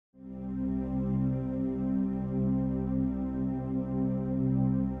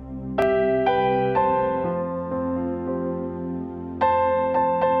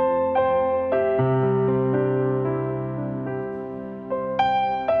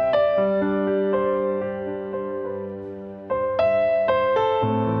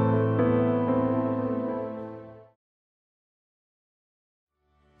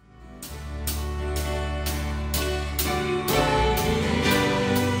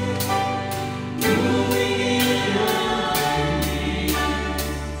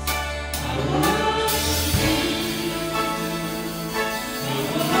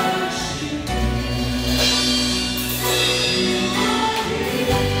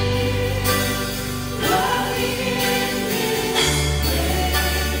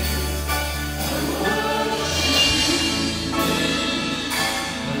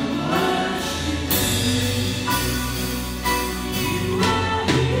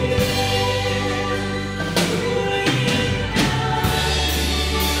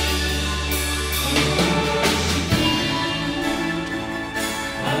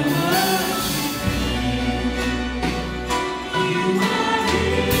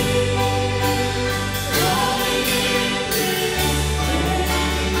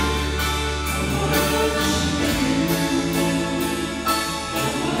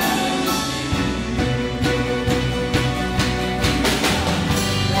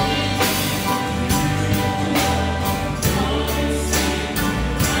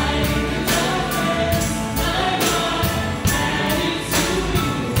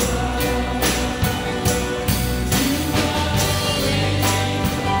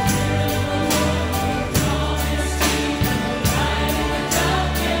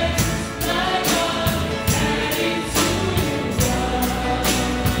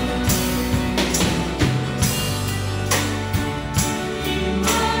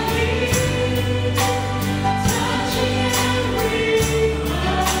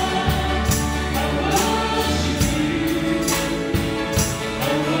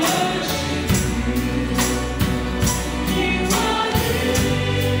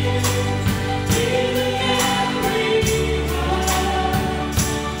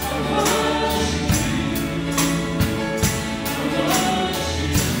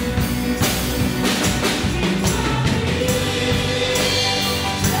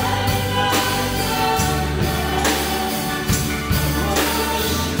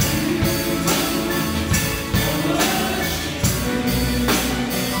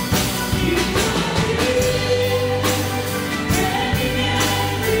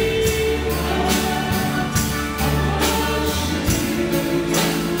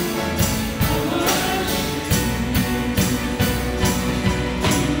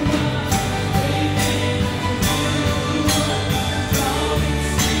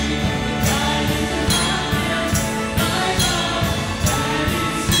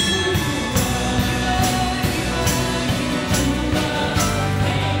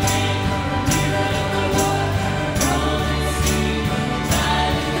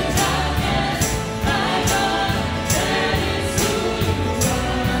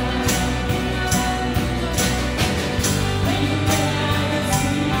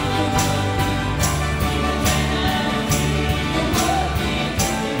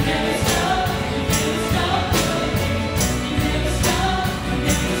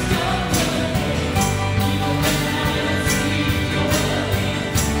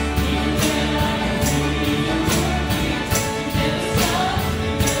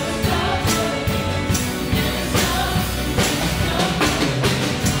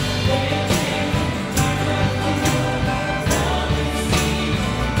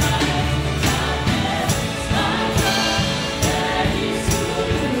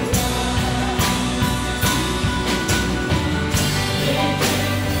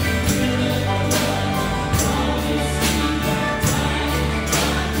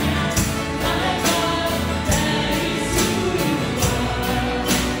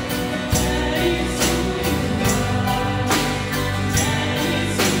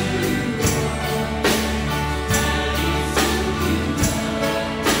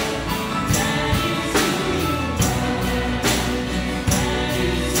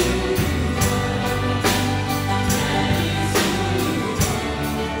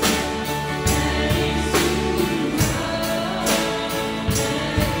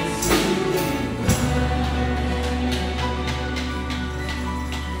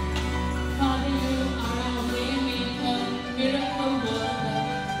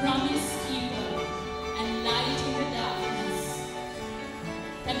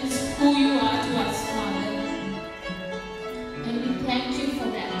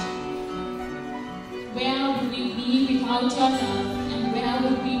without your love, and where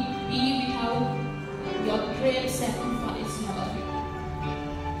would we be without your great sacrifice, Lord?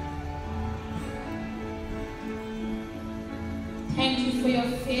 Thank you for your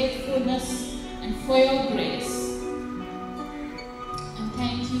faithfulness and for your grace. And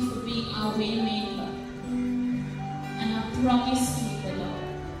thank you for being our way maker and our promise keeper, Lord.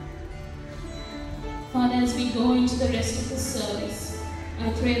 Father, as we go into the rest of the service, I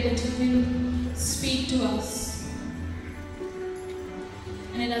pray that you will speak to us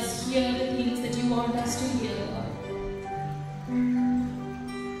and let us hear the things that you want us to hear, Lord.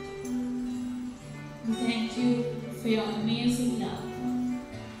 We thank you for your amazing love.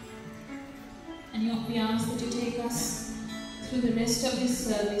 And we ask that you take us through the rest of this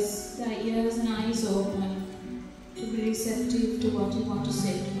service with our ears and eyes open to be receptive to what you want to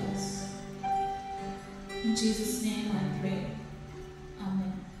say to us. In Jesus' name I pray.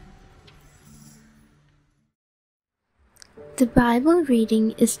 Amen. The Bible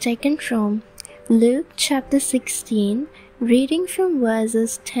reading is taken from Luke chapter 16, reading from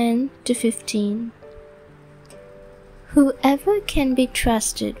verses 10 to 15. Whoever can be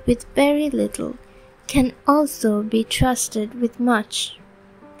trusted with very little can also be trusted with much,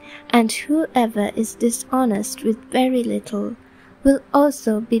 and whoever is dishonest with very little will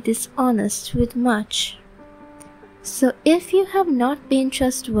also be dishonest with much. So if you have not been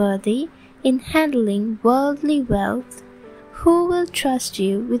trustworthy in handling worldly wealth, who will trust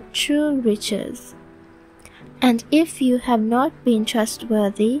you with true riches? And if you have not been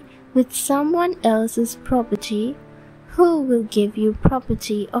trustworthy with someone else's property, who will give you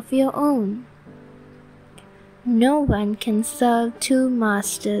property of your own? No one can serve two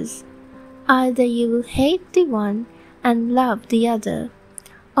masters. Either you will hate the one and love the other,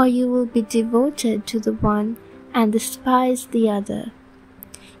 or you will be devoted to the one and despise the other.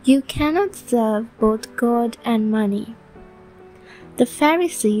 You cannot serve both God and money. The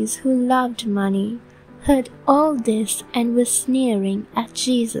Pharisees who loved money heard all this and were sneering at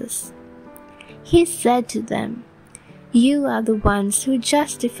Jesus. He said to them, "You are the ones who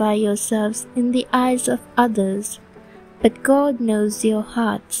justify yourselves in the eyes of others, but God knows your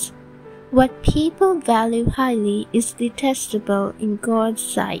hearts. What people value highly is detestable in God's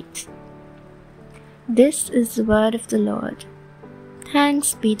sight." This is the word of the Lord.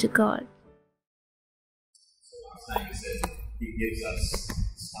 Thanks be to God. So last time he said he gives us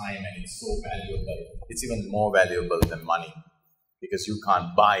time and it's so valuable. It's even more valuable than money because you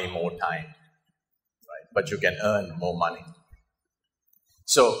can't buy more time. But you can earn more money.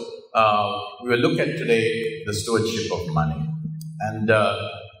 So, we will look at today the stewardship of money. And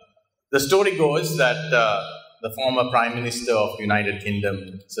the story goes that the former Prime Minister of the United Kingdom,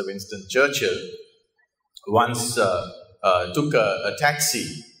 Sir Winston Churchill, once took a taxi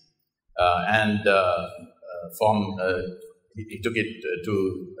and he took it to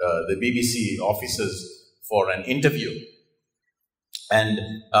the BBC offices for an interview. And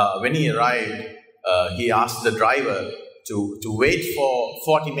when he arrived, he asked the driver to wait for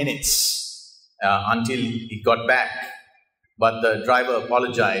 40 minutes until he got back. But the driver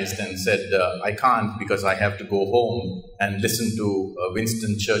apologized and said, "I can't because I have to go home and listen to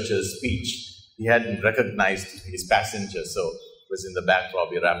Winston Churchill's speech." He hadn't recognized his passenger, so he was in the back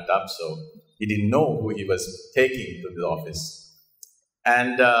probably wrapped up, so he didn't know who he was taking to the office.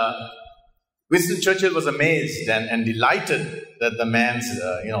 And Winston Churchill was amazed and delighted that the man's,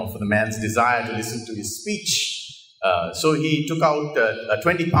 for the man's desire to listen to his speech. So he took out a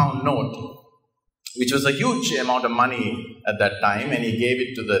 20-pound note, which was a huge amount of money at that time, and he gave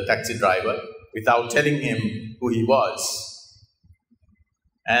it to the taxi driver without telling him who he was.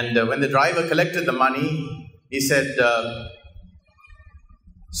 And when the driver collected the money, he said,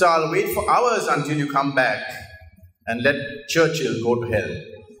 "So I'll wait for hours until you come back and let Churchill go to hell."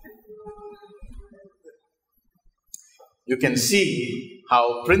 You can see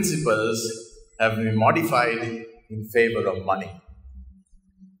how principles have been modified in favor of money.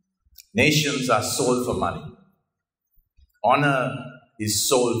 Nations are sold for money. Honor is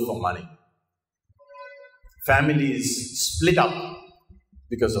sold for money. Families split up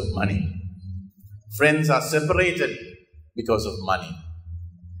because of money. Friends are separated because of money.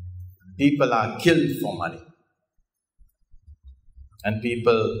 People are killed for money. And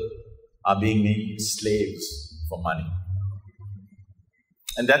people are being made slaves for money.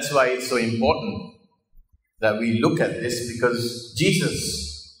 And that's why it's so important that we look at this, because Jesus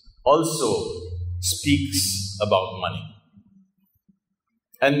also speaks about money.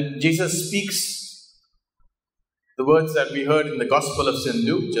 And Jesus speaks the words that we heard in the Gospel of St.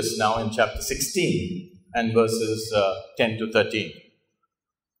 Luke just now in chapter 16 and verses 10 to 13.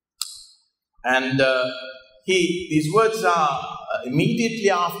 And these words are immediately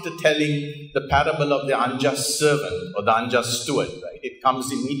after telling the parable of the unjust servant or the unjust steward, right? It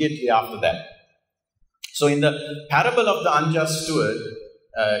comes immediately after that. So in the parable of the unjust steward,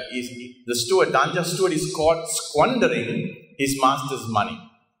 the unjust steward is caught squandering his master's money,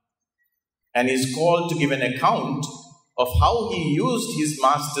 and is called to give an account of how he used his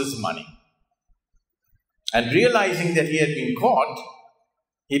master's money. And realizing that he had been caught,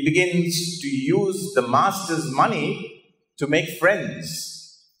 he begins to use the master's money to make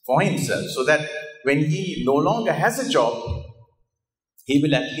friends for himself, so that when he no longer has a job, he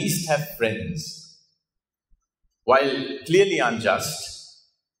will at least have friends. While clearly unjust,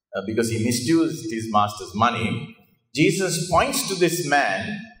 because he misused his master's money, Jesus points to this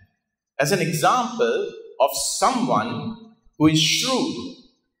man as an example of someone who is shrewd.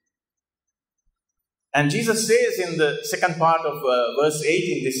 And Jesus says in the second part of verse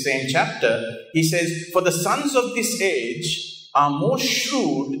 8 in this same chapter, he says, "For the sons of this age are more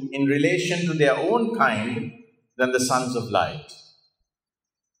shrewd in relation to their own kind than the sons of light."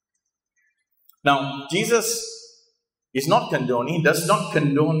 Now, Jesus is not condoning, he does not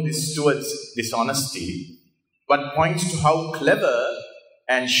condone this steward's dishonesty, but points to how clever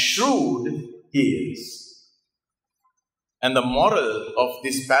and shrewd he is. And the moral of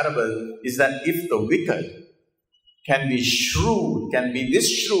this parable is that if the wicked can be shrewd, can be this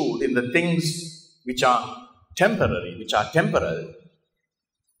shrewd in the things which are temporary, which are temporal,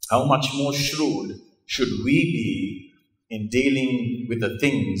 how much more shrewd should we be in dealing with the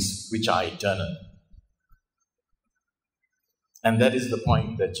things which are eternal? And that is the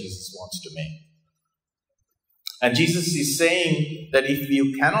point that Jesus wants to make. And Jesus is saying that if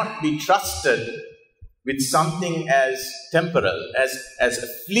you cannot be trusted with something as temporal,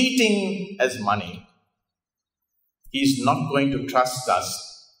 as fleeting as money, he is not going to trust us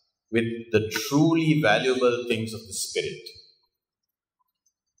with the truly valuable things of the Spirit.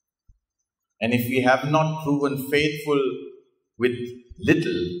 And if we have not proven faithful with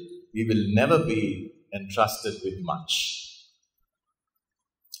little, we will never be entrusted with much.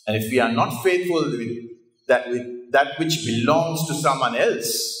 And if we are not faithful with that which belongs to someone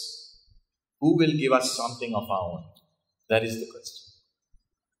else, who will give us something of our own? That is the question.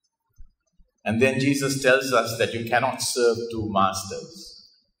 And then Jesus tells us that you cannot serve two masters.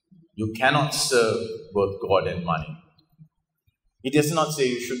 You cannot serve both God and money. He does not say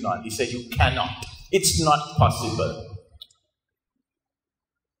you should not. He says you cannot. It's not possible.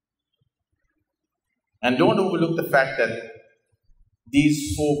 And don't overlook the fact that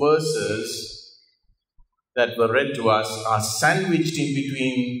these 4 verses that were read to us are sandwiched in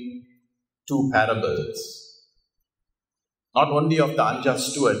between 2 parables. Not only of the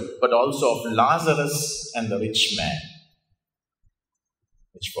unjust steward, but also of Lazarus and the rich man,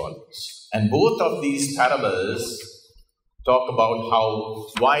 which follows. And both of these parables talk about how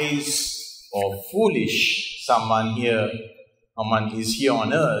wise or foolish someone is here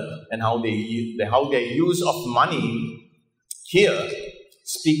on earth, and how their use of money here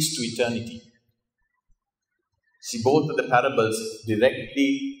speaks to eternity. See, both of the parables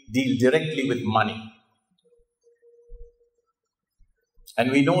deal directly with money.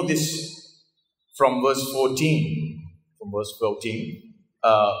 And we know this from verse 14,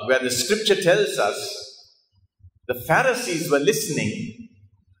 where the scripture tells us the Pharisees were listening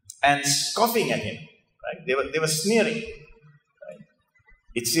and scoffing at him. Right? They were sneering. Right?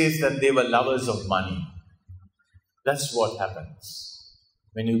 It says that they were lovers of money. That's what happens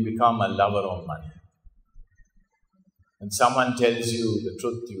when you become a lover of money. When someone tells you the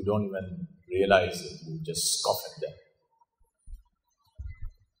truth, you don't even realize it. You just scoff at them.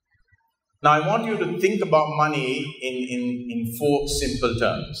 Now, I want you to think about money in 4 simple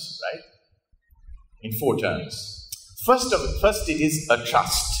terms, right? In 4 terms. First, it is a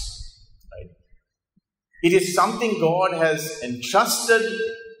trust. Right? It is something God has entrusted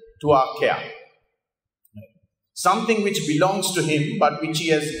to our care. Right? Something which belongs to Him, but which He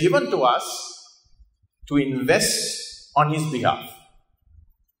has given to us to invest on His behalf.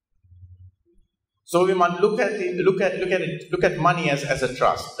 So we must look at money as a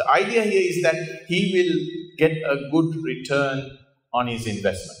trust. The idea here is that He will get a good return on His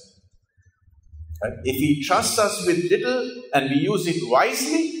investment. Right? If He trusts us with little and we use it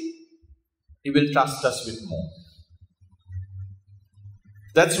wisely, He will trust us with more.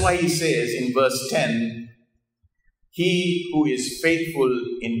 That's why He says in verse 10, "He who is faithful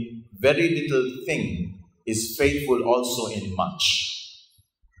in very little thing is faithful also in much."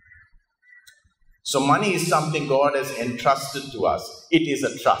 So money is something God has entrusted to us. It is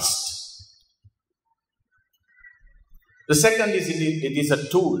a trust. The second is it is a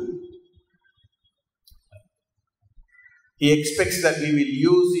tool. He expects that we will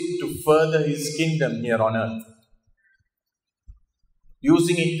use it to further His kingdom here on earth.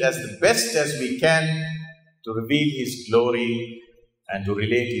 Using it as the best as we can to reveal His glory and to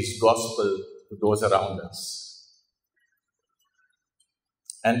relate His gospel to those around us.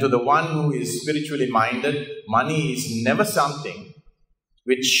 And to the one who is spiritually minded, money is never something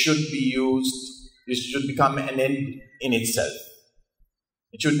which should be used, it should become an end in itself.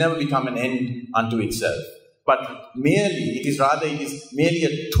 It should never become an end unto itself. But it is merely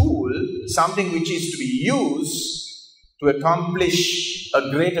a tool, something which is to be used to accomplish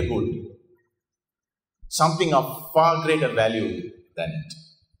a greater good. Something of far greater value than it.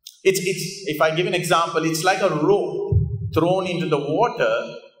 If I give an example, it's like a rope thrown into the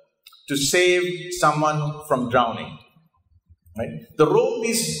water to save someone from drowning. Right? The rope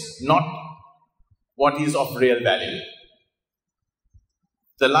is not what is of real value.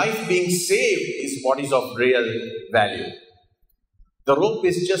 The life being saved is what is of real value. The rope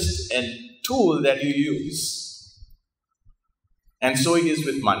is just a tool that you use. And so it is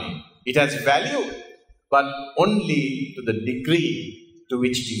with money. It has value, but only to the degree to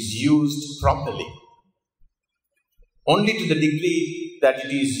which it is used properly. Only to the degree that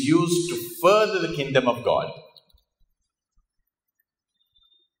it is used to further the kingdom of God.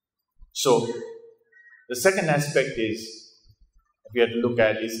 So, the second aspect we have to look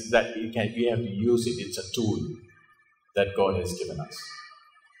at is that we have to use it. It's a tool that God has given us.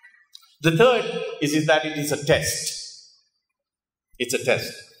 The third is that it is a test. It's a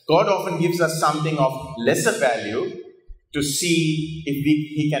test. God often gives us something of lesser value to see if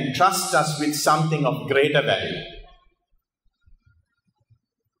He can trust us with something of greater value.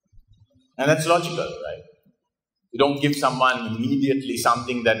 And that's logical, right? You don't give someone immediately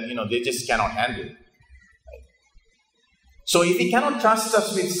something that, they just cannot handle. Right? So if He cannot trust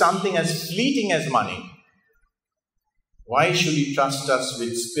us with something as fleeting as money, why should He trust us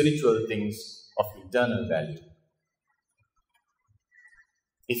with spiritual things of eternal value?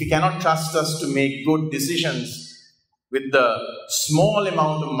 If He cannot trust us to make good decisions with the small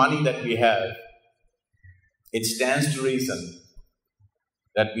amount of money that we have, it stands to reason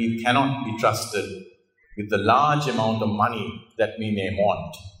that we cannot be trusted with the large amount of money that we may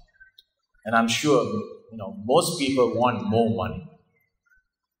want. And I'm sure, most people want more money.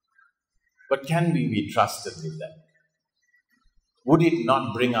 But can we be trusted with that? Would it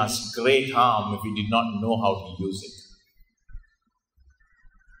not bring us great harm if we did not know how to use it?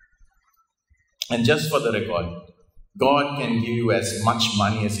 And just for the record, God can give you as much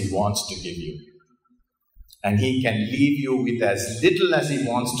money as He wants to give you. And He can leave you with as little as He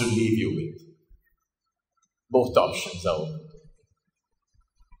wants to leave you with. Both options are open.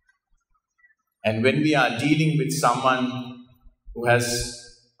 And when we are dealing with someone who has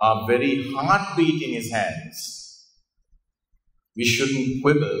our very heartbeat in his hands, we shouldn't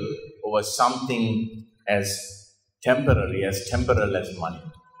quibble over something as temporal as money.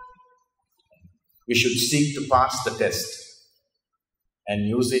 We should seek to pass the test and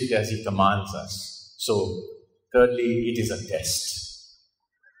use it as He commands us. So, thirdly, it is a test.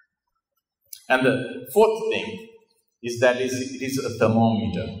 And the fourth thing is that it is a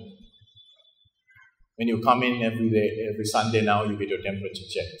thermometer. When you come in every Sunday now, you get your temperature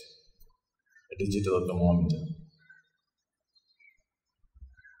checked. A digital thermometer.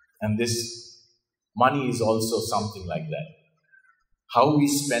 And this money is also something like that. How we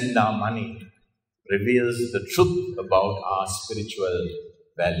spend our money reveals the truth about our spiritual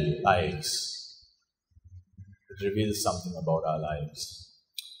lives. It reveals something about our lives.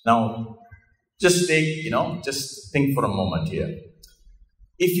 Now, just think for a moment here.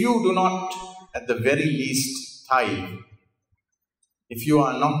 If you do not, at the very least, tithe, if you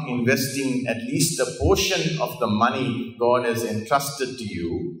are not investing at least a portion of the money God has entrusted to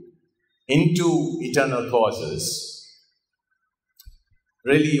you into eternal causes,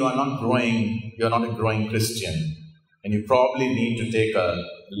 really you are not a growing Christian. And you probably need to take a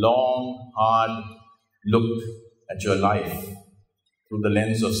long, hard look at your life through the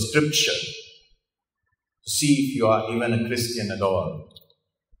lens of Scripture to see if you are even a Christian at all.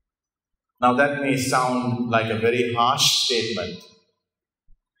 Now that may sound like a very harsh statement,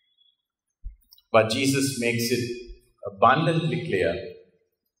 but Jesus makes it abundantly clear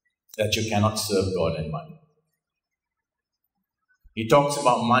that you cannot serve God and money. He talks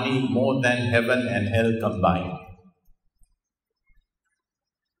about money more than heaven and hell combined.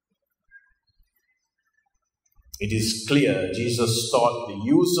 It is clear Jesus thought the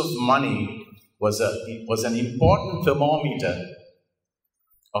use of money was an important thermometer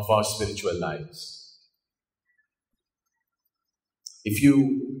of our spiritual lives. If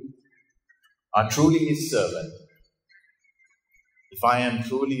you are truly His servant, if I am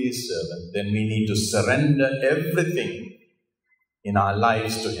truly His servant, then we need to surrender everything in our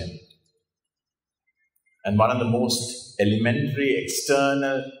lives to Him. And one of the most elementary,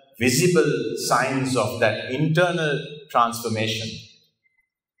 external, visible signs of that internal transformation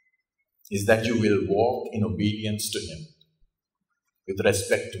is that you will walk in obedience to Him with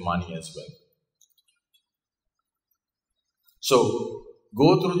respect to money as well. So,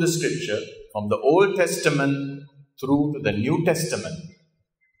 go through the scripture from the Old Testament through to the New Testament,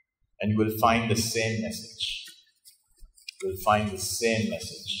 and you will find the same message. You will find the same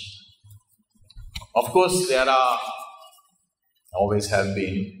message. Of course, there are, always have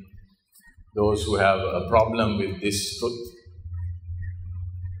been, those who have a problem with this truth.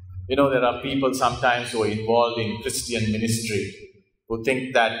 You know, there are people sometimes who are involved in Christian ministry who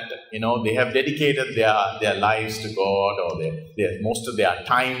think that, they have dedicated their lives to God, or most of their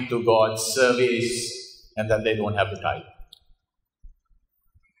time to God's service, and that they don't have to tithe.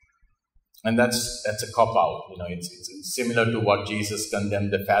 And that's a cop-out. It's similar to what Jesus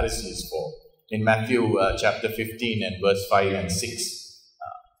condemned the Pharisees for. In Matthew chapter 15 and verse 5 and 6,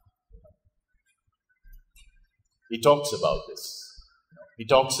 he talks about this. He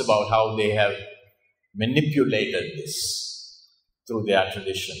talks about how they have manipulated this through their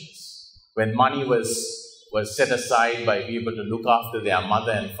traditions. When money was set aside by people to look after their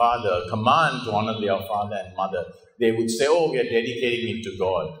mother and father, a command to honor their father and mother, they would say, we are dedicating it to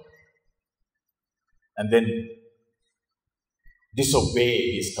God. And then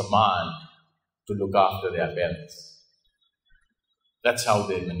disobey His command to look after their parents. That's how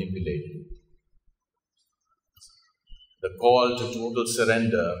they manipulated it. The call to total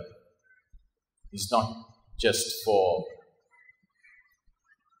surrender is not just for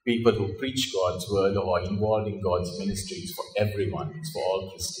people who preach God's word or are involved in God's ministry. It's for everyone. It's for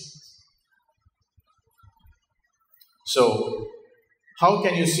all Christians. So, how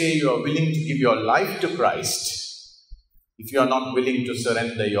can you say you are willing to give your life to Christ if you are not willing to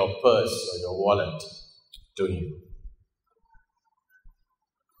surrender your purse or your wallet to Him?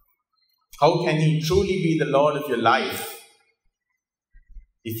 How can He truly be the Lord of your life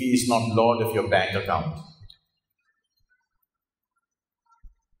if He is not Lord of your bank account?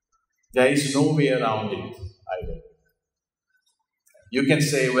 There is no way around it either. You can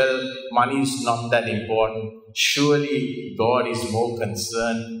say, money is not that important. Surely God is more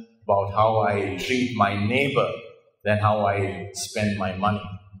concerned about how I treat my neighbor than how I spend my money.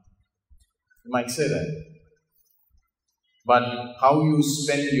 You might say that. But how you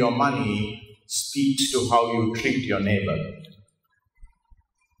spend your money speaks to how you treat your neighbor.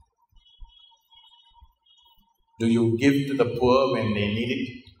 Do you give to the poor when they need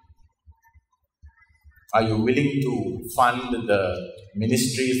it? Are you willing to fund the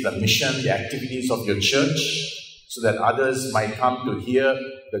ministries, the mission, the activities of your church so that others might come to hear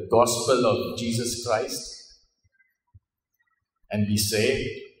the gospel of Jesus Christ and be saved?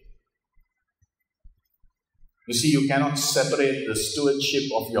 You see, you cannot separate the stewardship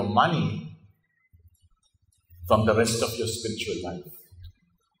of your money from the rest of your spiritual life.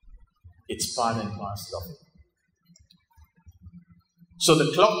 It's part and parcel of it. So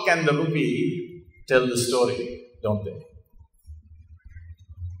the clock and the rupee tell the story, don't they?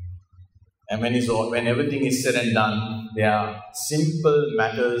 And when everything is said and done, there are simple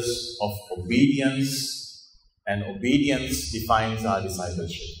matters of obedience, and obedience defines our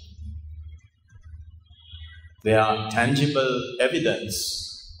discipleship. There are tangible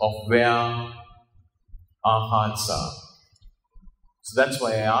evidence of where our hearts are. So that's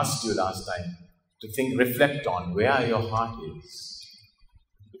why I asked you last time to reflect on where your heart is.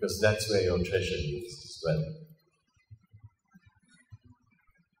 Because that's where your treasure is as well.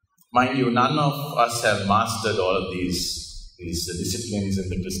 Mind you, none of us have mastered all of these disciplines in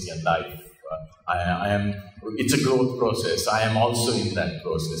the Christian life. It's a growth process. I am also in that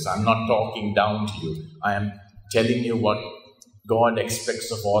process. I'm not talking down to you. I am telling you what God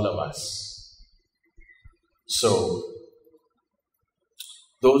expects of all of us. So,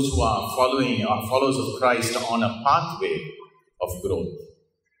 those who are followers of Christ are on a pathway of growth.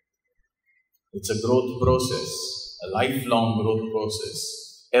 It's a growth process, a lifelong growth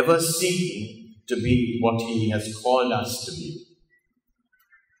process, ever seeking to be what He has called us to be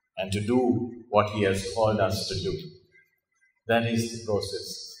and to do what He has called us to do. That is the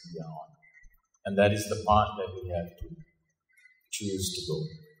process we are on. And that is the path that we have to choose to go.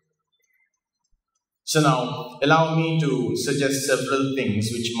 So now, allow me to suggest several things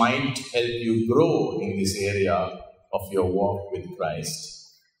which might help you grow in this area of your walk with Christ.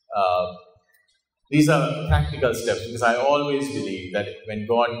 These are practical steps because I always believe that when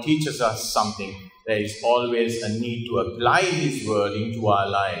God teaches us something, there is always a need to apply His word into our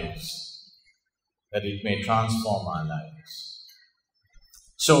lives, that it may transform our lives.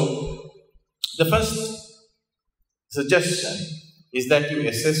 So, the first suggestion is that you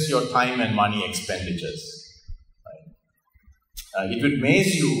assess your time and money expenditures. It would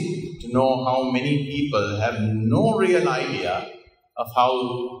amaze you to know how many people have no real idea of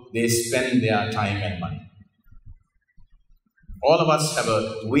how they spend their time and money. All of us have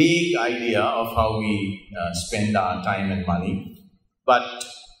a vague idea of how we spend our time and money, but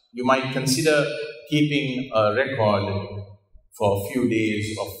you might consider keeping a record for a few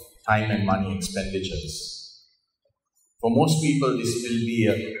days of time and money expenditures. For most people, this will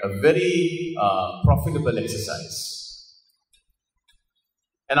be a very profitable exercise.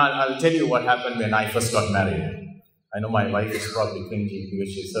 And I'll tell you what happened when I first got married. I know my wife is probably cringing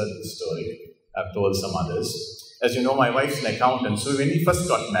because she's heard this story. I've told some others. As you know, my wife's an accountant. So when we first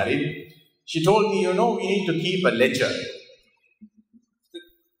got married, she told me, we need to keep a ledger.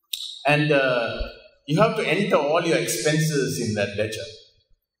 And you have to enter all your expenses in that ledger.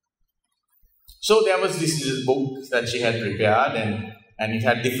 So there was this little book that she had prepared and it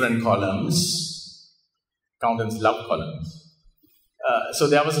had different columns. Accountants love columns. So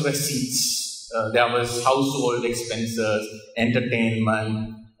there was receipts, there was household expenses,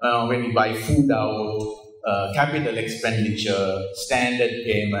 entertainment, when you buy food out, capital expenditure, standard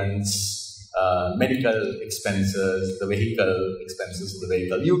payments, medical expenses, the vehicle expenses of the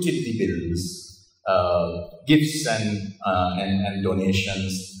vehicle, utility bills, gifts and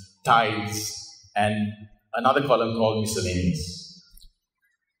donations, tithes, and another column called miscellaneous.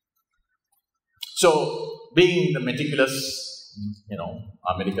 So, being the meticulous,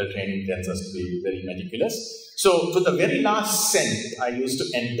 our medical training tends us to be very meticulous. So, to the very last cent, I used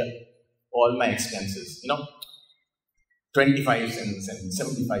to enter all my expenses, 25 cents and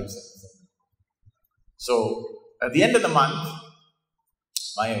 75 cents. So, at the end of the month,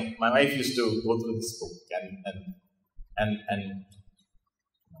 my wife used to go through this book and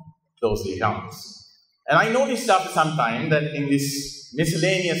close the accounts. And I noticed after some time that in this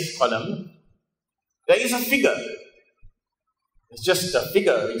miscellaneous column, there is a figure. It's just a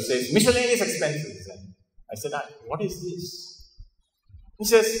figure. It says miscellaneous expenses. And I said, what is this? He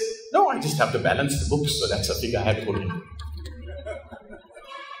says, no, I just have to balance the books, so that's a figure I have to put in. It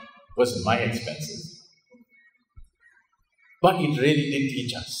wasn't my expenses. But it really did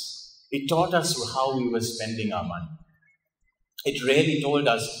teach us. It taught us how we were spending our money. It really told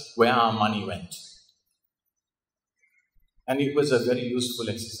us where our money went. And it was a very useful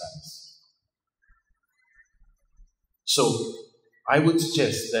exercise. So, I would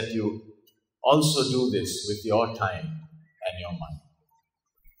suggest that you also do this with your time and your money.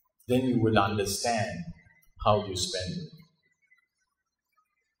 Then you will understand how you spend it.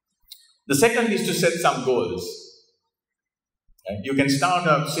 The second is to set some goals. You can start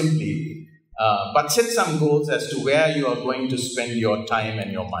out simply, but set some goals as to where you are going to spend your time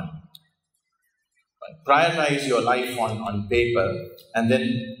and your money. Prioritize your life on paper and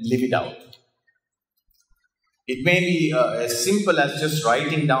then live it out. It may be as simple as just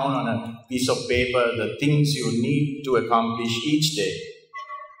writing down on a piece of paper the things you need to accomplish each day,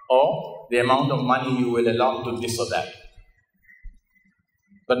 or the amount of money you will allot to this or that.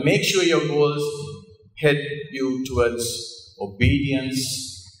 But make sure your goals head you towards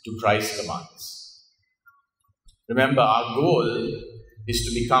obedience to Christ's commands. Remember, our goal is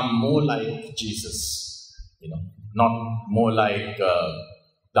to become more like Jesus, not more like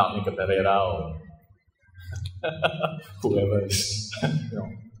Damika Pereira or whoever is,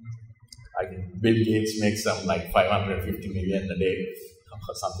 I think Bill Gates makes some like 550 million a day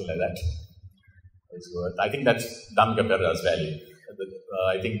or something like that. I think that's Damika Pereira's value.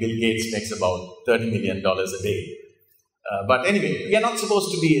 I think Bill Gates makes about $30 million a day. But anyway, we are not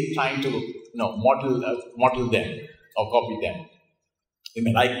supposed to be trying to model them or copy them. We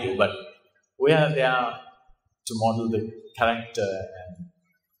may like to, but we are there to model the character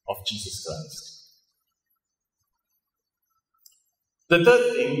of Jesus Christ. The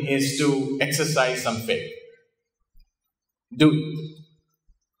third thing is to exercise some faith. Do it.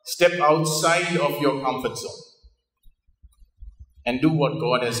 Step outside of your comfort zone and do what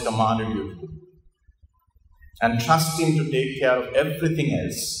God has commanded you to do. And trust Him to take care of everything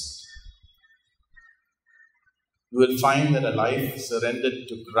else. You will find that a life surrendered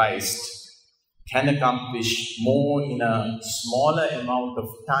to Christ can accomplish more in a smaller amount of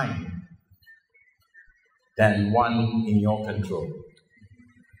time than one in your control.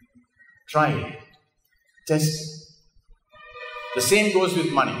 Try it. Test it. The same goes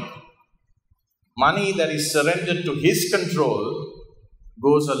with money. money that is surrendered to His control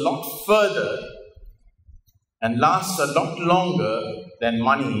goes a lot further and lasts a lot longer than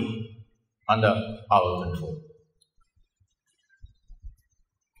money under our control.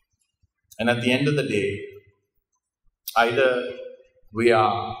 And at the end of the day, either we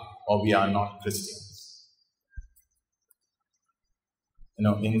are or we are not Christians.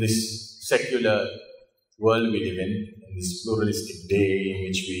 In this secular world we live in this pluralistic day in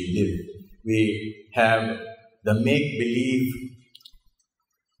which we live, we have the make-believe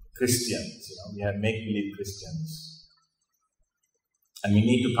Christians. We have make-believe Christians. And we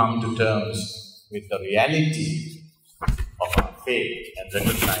need to come to terms with the reality of our faith and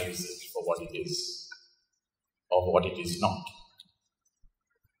recognize it for what it is or what it is not.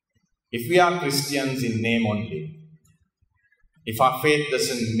 If we are Christians in name only, if our faith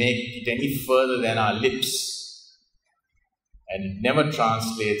doesn't make it any further than our lips, and it never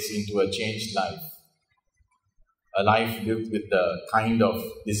translates into a changed life, a life lived with the kind of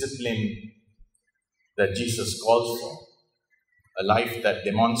discipline that Jesus calls for, a life that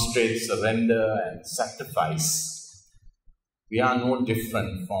demonstrates surrender and sacrifice, we are no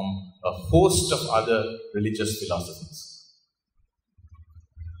different from a host of other religious philosophies.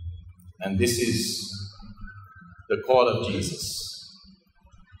 And this is the call of Jesus.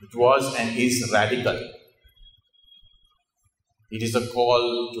 It was and is radical. It is a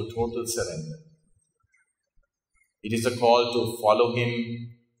call to total surrender. It is a call to follow Him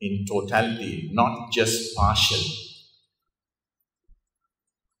in totality, not just partial.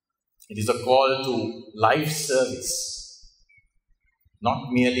 It is a call to life service,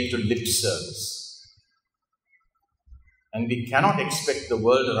 not merely to lip service. And we cannot expect the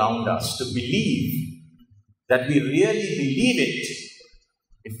world around us to believe that we really believe it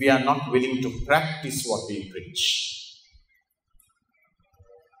if we are not willing to practice what we preach.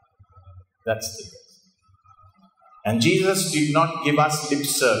 That's the thing. And Jesus did not give us lip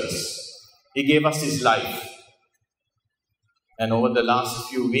service. He gave us His life. And over the last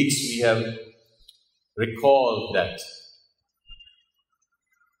few weeks, we have recalled that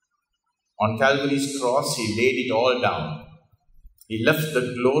on Calvary's cross, He laid it all down. He left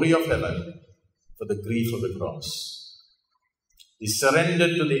the glory of heaven for the grief of the cross. He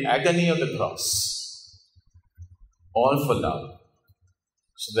surrendered to the agony of the cross, all for love,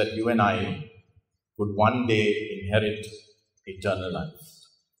 so that you and I would one day inherit eternal life.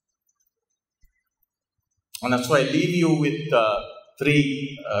 And that's why I leave you with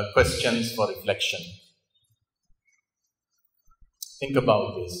three questions for reflection. Think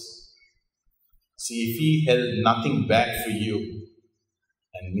about this. See, if He held nothing back for you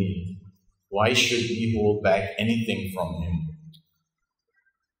and me, why should we hold back anything from Him?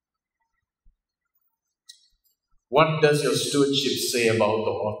 What does your stewardship say about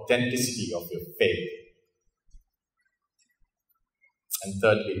the authenticity of your faith? And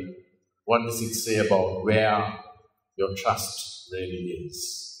thirdly, what does it say about where your trust really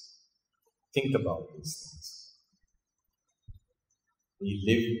is? Think about these things. We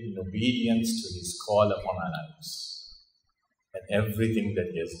live in obedience to His call upon our lives and everything that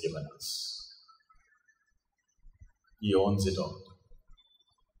He has given us. He owns it all.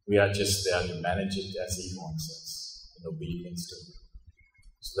 We are just there to manage it as He wants us in obedience to Him.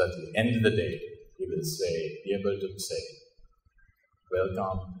 So that at the end of the day, He will be able to say,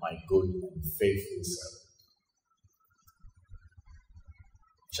 "Welcome, my good and faithful servant."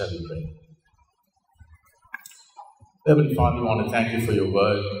 Shall we pray? Heavenly Father, we want to thank You for Your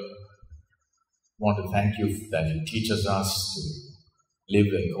word. We want to thank You that it teaches us to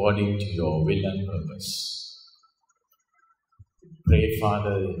live according to Your will and purpose. We pray,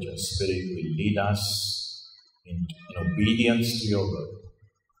 Father, that Your Spirit will lead us in obedience to Your word,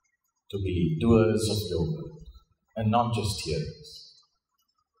 to be doers of Your word, and not just hearers.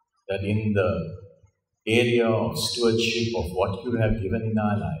 That in the area of stewardship of what You have given in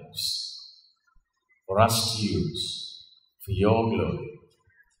our lives, for us to use for Your glory,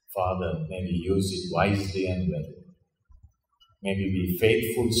 Father, may we use it wisely and well. May we be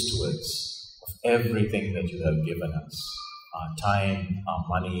faithful stewards of everything that You have given us, our time, our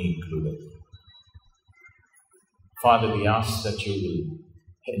money included. Father, we ask that You will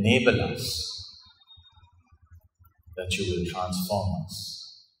enable us, that You will transform us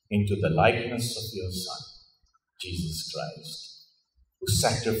into the likeness of Your Son, Jesus Christ, who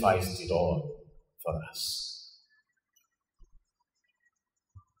sacrificed it all for us.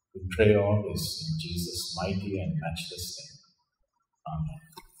 We pray all this in Jesus' mighty and matchless name. Amen.